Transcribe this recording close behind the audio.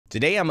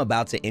Today I'm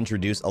about to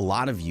introduce a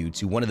lot of you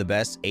to one of the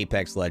best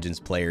Apex Legends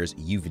players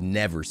you've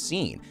never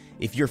seen.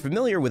 If you're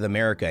familiar with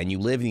America and you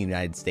live in the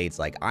United States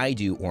like I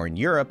do, or in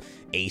Europe,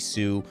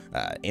 Asu,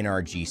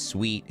 NRG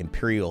Sweet,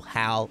 Imperial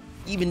Hal,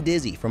 even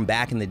Dizzy from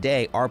back in the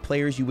day are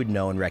players you would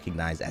know and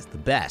recognize as the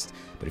best.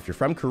 But if you're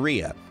from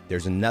Korea,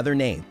 there's another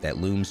name that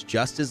looms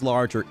just as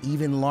large or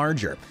even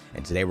larger.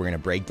 And today we're going to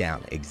break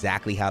down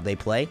exactly how they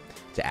play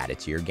to add it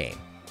to your game.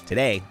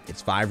 Today,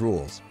 it's 5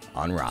 rules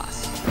on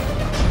RAS.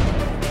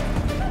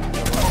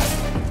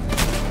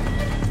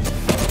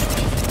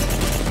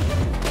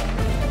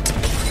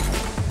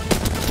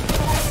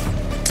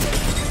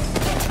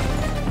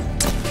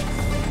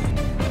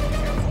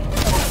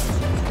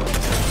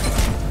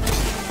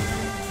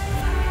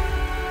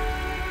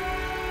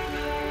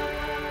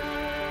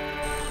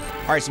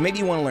 Alright, so maybe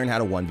you want to learn how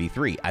to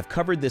 1v3. I've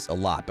covered this a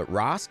lot, but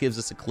RAS gives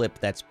us a clip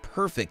that's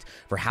perfect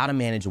for how to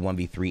manage a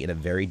 1v3 in a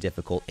very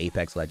difficult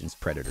Apex Legends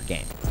Predator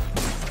game.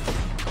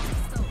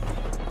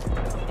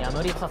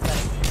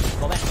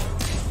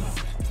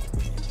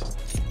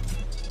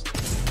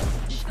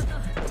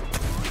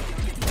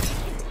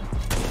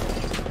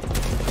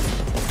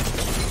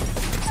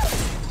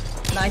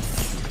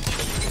 Nice.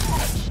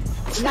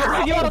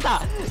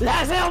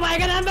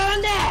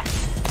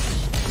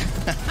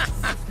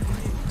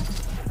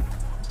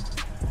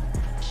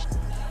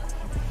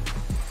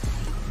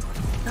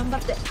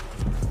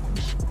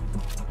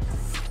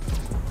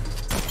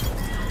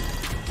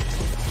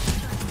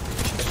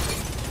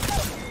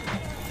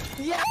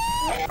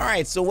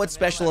 Alright, so what's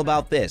special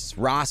about this?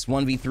 RAS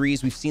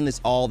 1v3s, we've seen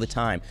this all the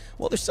time.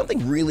 Well, there's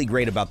something really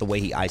great about the way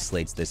he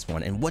isolates this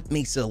one, and what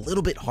makes it a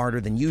little bit harder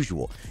than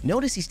usual.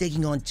 Notice he's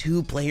taking on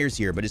 2 players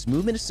here, but his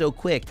movement is so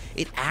quick,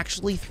 it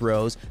actually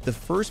throws the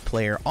first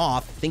player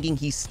off, thinking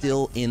he's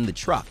still in the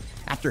truck.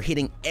 After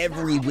hitting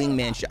every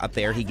wingman shot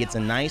there, he gets a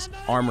nice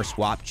armor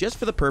swap just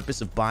for the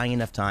purpose of buying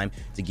enough time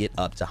to get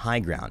up to high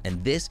ground.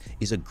 And this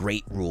is a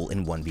great rule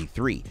in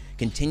 1v3.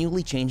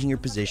 Continually changing your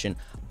position,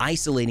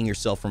 isolating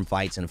yourself from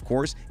fights, and of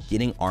course,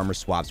 getting armor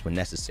swaps when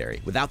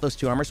necessary. Without those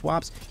 2 armor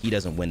swaps, he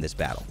doesn't win this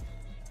battle.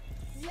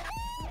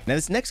 Now,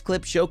 this next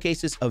clip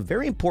showcases a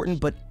very important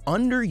but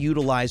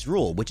underutilized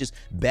rule, which is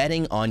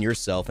betting on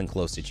yourself in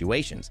close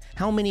situations.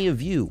 How many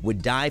of you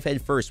would dive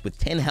headfirst with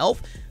 10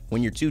 health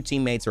when your 2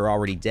 teammates are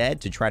already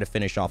dead to try to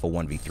finish off a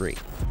 1v3?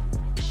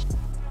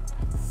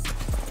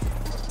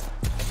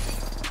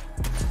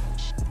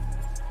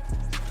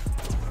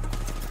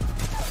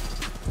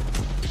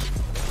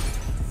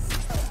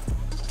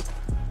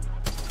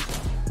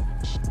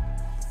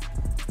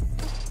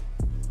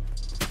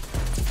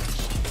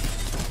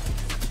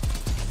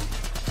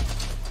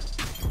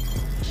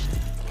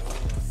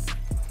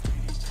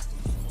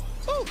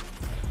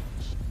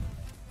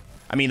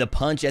 I mean, the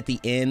punch at the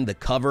end, the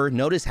cover,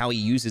 notice how he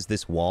uses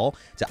this wall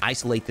to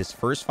isolate this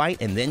first fight,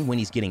 and then when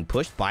he's getting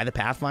pushed by the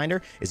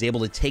Pathfinder, is able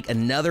to take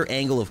another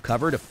angle of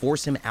cover to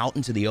force him out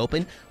into the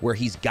open where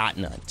he's got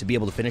none, to be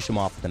able to finish him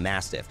off with the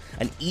Mastiff.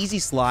 An easy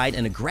slide,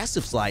 an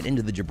aggressive slide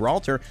into the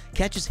Gibraltar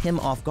catches him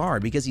off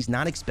guard because he's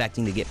not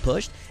expecting to get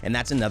pushed, and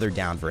that's another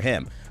down for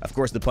him. Of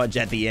course, the punch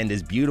at the end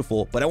is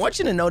beautiful, but I want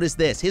you to notice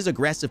this. His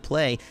aggressive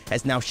play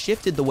has now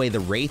shifted the way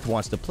the Wraith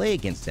wants to play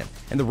against him,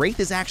 and the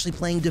Wraith is actually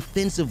playing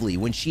defensively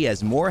when she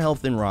has more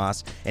health than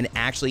RAS and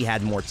actually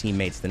had more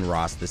teammates than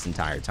RAS this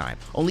entire time,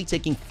 only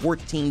taking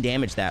 14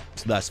 damage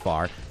thus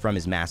far from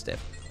his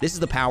Mastiff. This is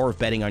the power of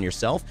betting on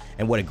yourself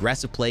and what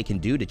aggressive play can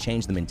do to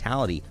change the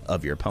mentality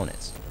of your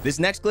opponents. This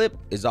next clip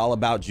is all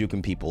about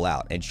juking people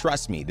out, and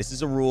trust me, this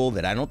is a rule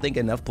that I don't think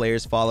enough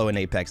players follow in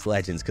Apex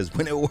Legends, because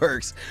when it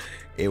works,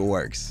 it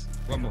works.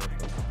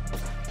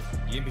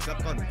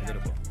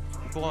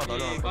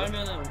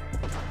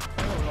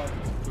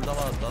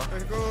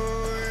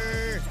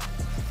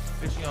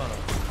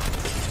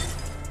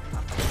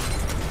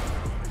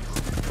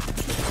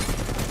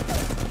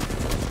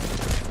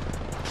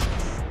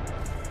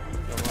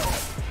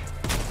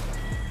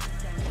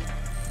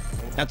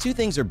 Now, 2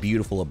 things are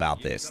beautiful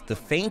about this. The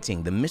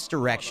feinting, the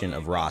misdirection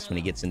of RAS when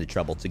he gets into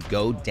trouble to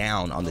go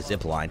down on the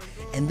zipline,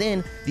 and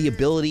then the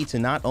ability to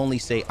not only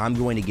say, I'm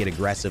going to get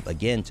aggressive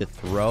again, to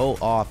throw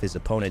off his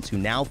opponents who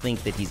now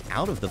think that he's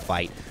out of the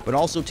fight, but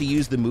also to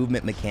use the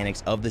movement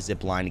mechanics of the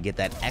zipline to get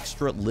that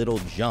extra little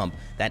jump,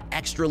 that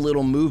extra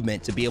little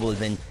movement to be able to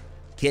then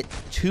hit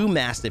 2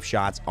 Mastiff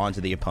shots onto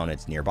the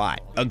opponents nearby.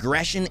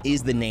 Aggression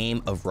is the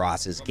name of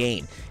RAS's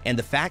game, and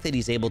the fact that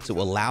he's able to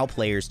allow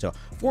players to,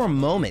 for a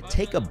moment,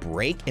 take a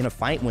break in a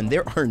fight when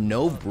there are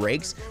no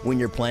breaks when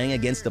you're playing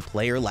against a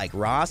player like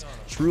RAS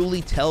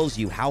truly tells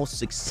you how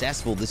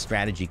successful this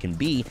strategy can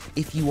be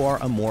if you are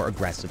a more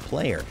aggressive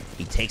player.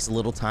 He takes a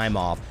little time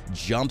off,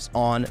 jumps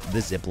on the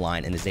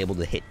zipline, and is able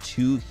to hit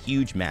 2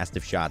 huge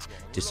Mastiff shots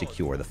to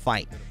secure the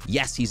fight.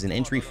 Yes, he's an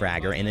entry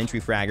fragger, and entry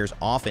fraggers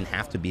often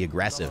have to be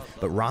aggressive,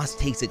 but RAS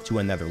takes it to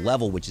another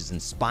level, which is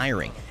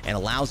inspiring and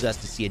allows us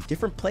to see a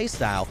different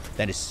playstyle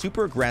that is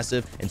super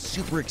aggressive and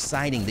super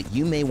exciting that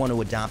you may want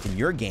to adopt in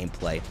your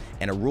gameplay,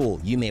 and a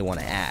rule you may want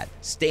to add.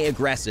 Stay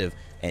aggressive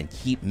and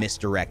keep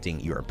misdirecting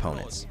your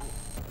opponents.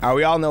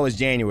 We all know it's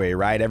January,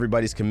 right?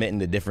 Everybody's committing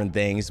to different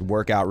things,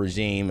 workout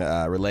regime,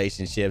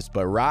 relationships,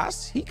 but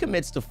RAS, he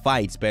commits to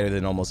fights better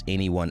than almost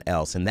anyone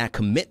else, and that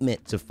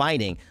commitment to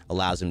fighting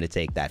allows him to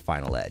take that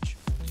final edge.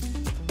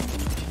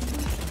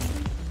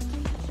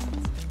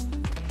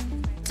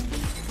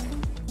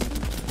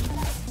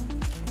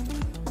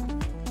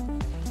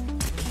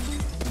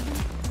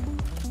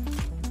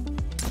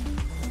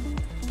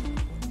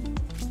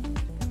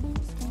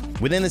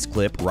 Within this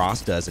clip,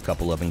 RAS does a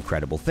couple of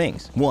incredible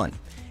things. One,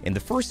 in the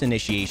first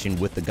initiation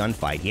with the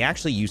gunfight, he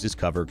actually uses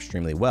cover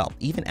extremely well,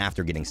 even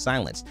after getting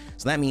silenced,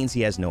 so that means he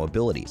has no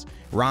abilities.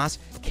 RAS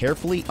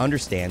carefully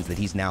understands that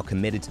he's now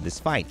committed to this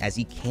fight, as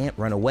he can't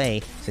run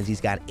away since he's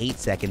got 8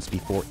 seconds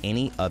before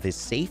any of his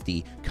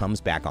safety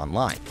comes back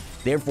online.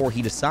 Therefore,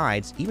 he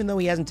decides, even though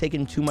he hasn't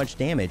taken too much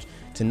damage,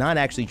 to not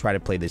actually try to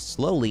play this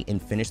slowly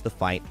and finish the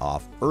fight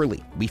off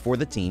early, before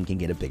the team can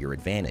get a bigger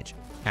advantage.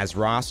 As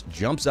RAS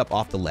jumps up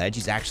off the ledge,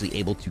 he's actually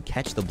able to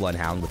catch the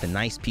Bloodhound with a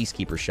nice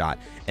Peacekeeper shot,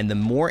 and the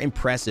more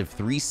impressive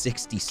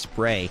 360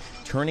 spray,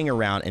 turning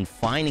around and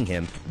finding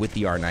him with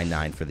the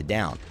R99 for the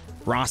down.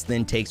 RAS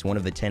then takes one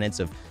of the tenets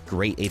of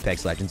great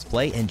Apex Legends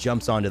play and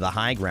jumps onto the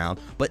high ground,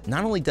 but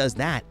not only does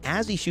that,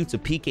 as he shoots a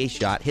PK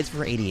shot, hits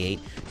for 88,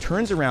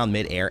 turns around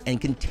mid-air,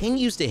 and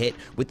continues to hit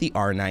with the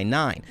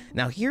R99.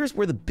 Now here's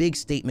where the big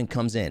statement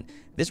comes in.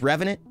 This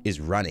Revenant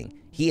is running.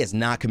 He has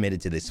not committed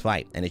to this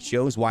fight, and it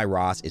shows why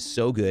RAS is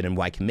so good and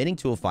why committing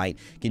to a fight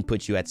can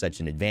put you at such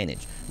an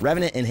advantage.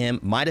 Revenant and him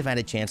might have had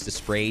a chance to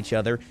spray each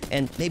other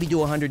and maybe do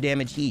 100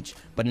 damage each,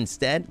 but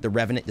instead, the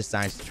Revenant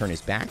decides to turn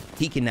his back.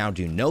 He can now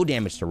do no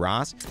damage to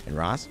RAS, and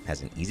RAS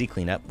has an easy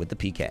cleanup with the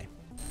PK.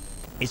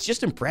 It's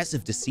just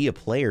impressive to see a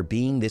player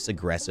being this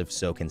aggressive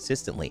so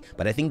consistently,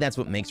 but I think that's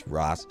what makes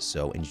RAS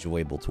so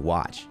enjoyable to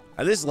watch.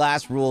 Now, this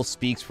last rule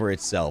speaks for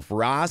itself.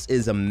 RAS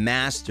is a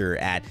master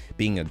at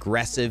being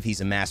aggressive,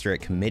 he's a master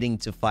at committing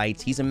to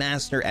fights, he's a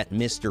master at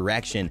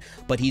misdirection,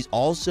 but he's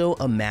also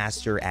a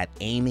master at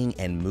aiming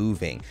and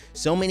moving.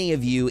 So many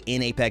of you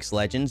in Apex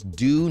Legends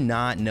do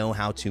not know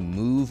how to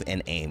move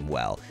and aim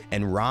well,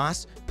 and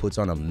RAS puts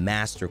on a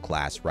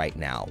masterclass right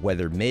now,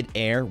 whether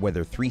mid-air,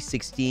 whether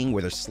 360ing,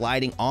 whether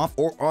sliding off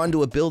or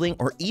onto a building,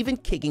 or even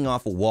kicking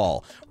off a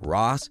wall.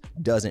 RAS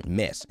doesn't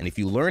miss, and if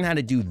you learn how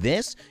to do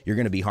this, you're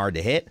gonna be hard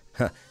to hit,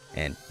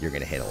 and you're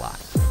gonna hit a lot.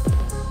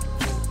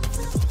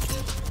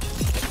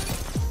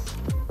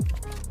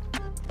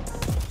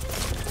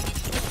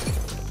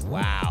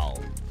 Wow.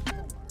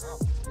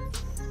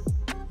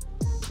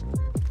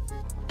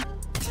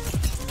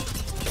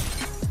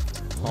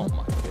 Oh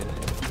my goodness.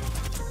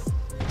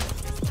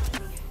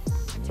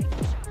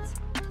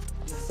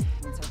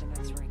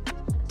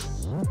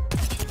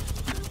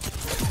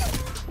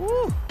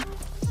 Woo.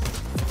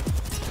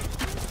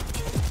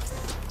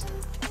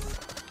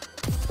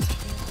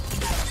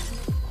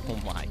 Oh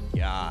my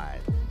God.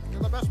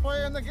 You're the best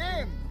player in the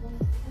game.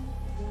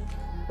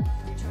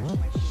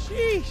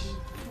 Sheesh.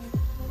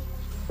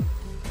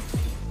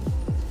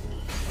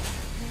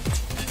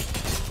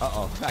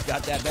 Uh-oh, I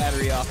got that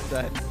battery off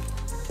that.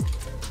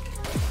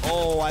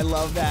 Oh, I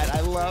love that.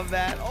 I love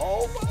that.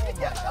 Oh my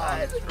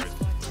God.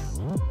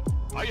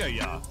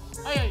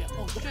 Ay.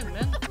 Oh shit,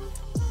 man.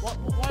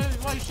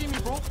 Why you shooting me,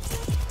 bro?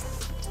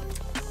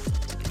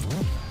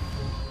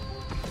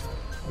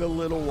 The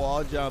little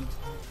wall jump.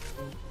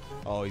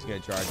 Oh, he's gonna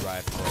charge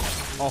rifle.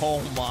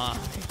 Oh my.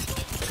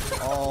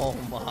 Oh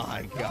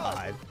my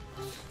God.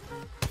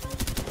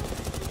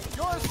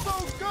 You're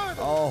so good.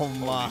 Oh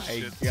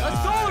my God.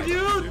 Let's go,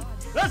 dude.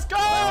 Let's go.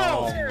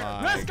 Oh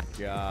my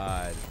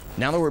God.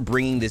 Now that we're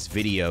bringing this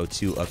video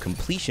to a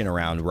completion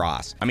around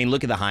RAS, I mean,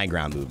 look at the high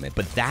ground movement,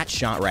 but that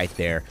shot right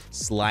there,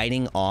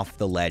 sliding off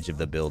the ledge of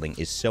the building,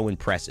 is so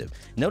impressive.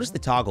 Notice the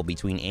toggle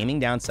between aiming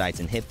down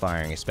sights and hip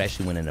firing,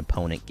 especially when an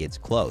opponent gets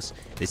close.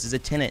 This is a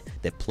tenet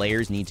that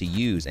players need to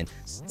use, and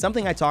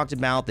something I talked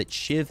about that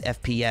Shiv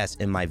FPS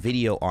in my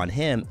video on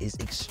him is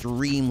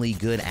extremely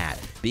good at,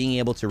 being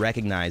able to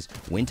recognize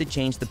when to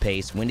change the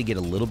pace, when to get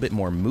a little bit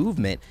more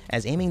movement,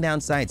 as aiming down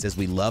sights, as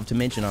we love to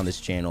mention on this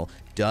channel,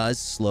 does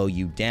slow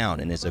you down,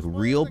 and is a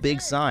real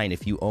big sign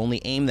if you only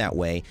aim that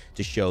way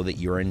to show that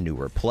you're a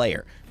newer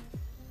player.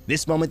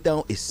 This moment,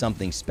 though, is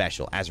something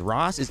special. As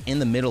RAS is in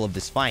the middle of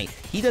this fight,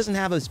 he doesn't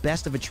have as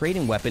best of a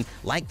trading weapon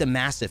like the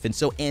Mastiff, and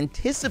so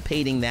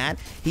anticipating that,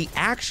 he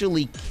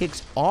actually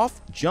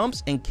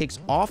jumps and kicks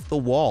off the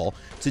wall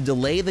to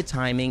delay the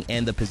timing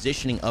and the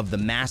positioning of the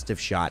Mastiff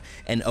shot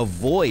and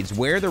avoids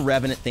where the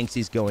Revenant thinks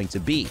he's going to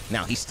be.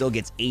 Now, he still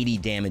gets 80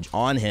 damage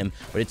on him,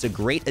 but it's a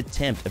great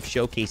attempt of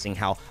showcasing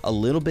how a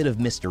little bit of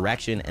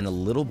misdirection and a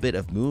little bit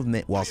of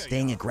movement while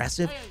staying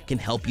aggressive can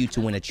help you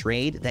to win a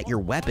trade that your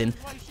weapon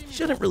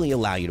shouldn't really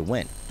allow you to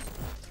win.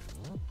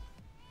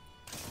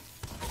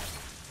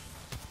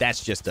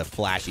 That's just a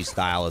flashy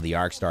style of the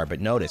Arcstar,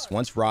 but notice,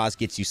 once RAS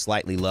gets you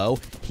slightly low,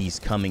 he's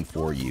coming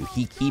for you.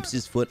 He keeps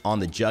his foot on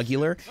the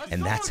jugular,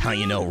 and that's how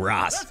you know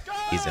RAS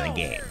is in a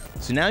game.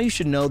 So now you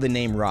should know the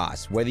name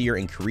RAS, whether you're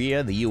in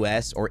Korea, the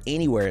US, or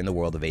anywhere in the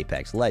world of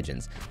Apex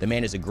Legends. The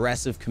man is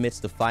aggressive, commits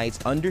to fights,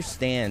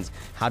 understands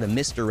how to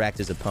misdirect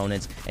his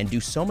opponents, and do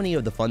so many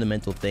of the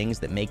fundamental things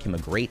that make him a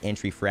great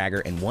entry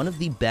fragger and one of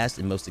the best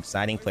and most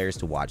exciting players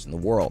to watch in the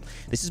world.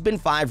 This has been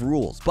 5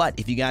 Rules, but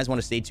if you guys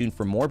want to stay tuned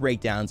for more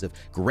breakdowns of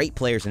great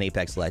players in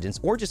Apex Legends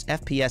or just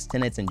FPS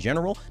tenets in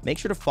general, make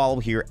sure to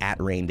follow here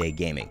at Rain Day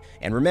Gaming.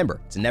 And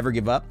remember to never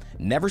give up,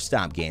 never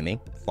stop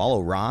gaming.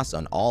 Follow Ross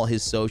on all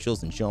his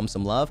socials and show him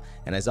some love.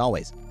 And as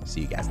always,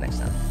 see you guys next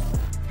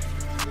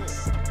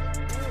time.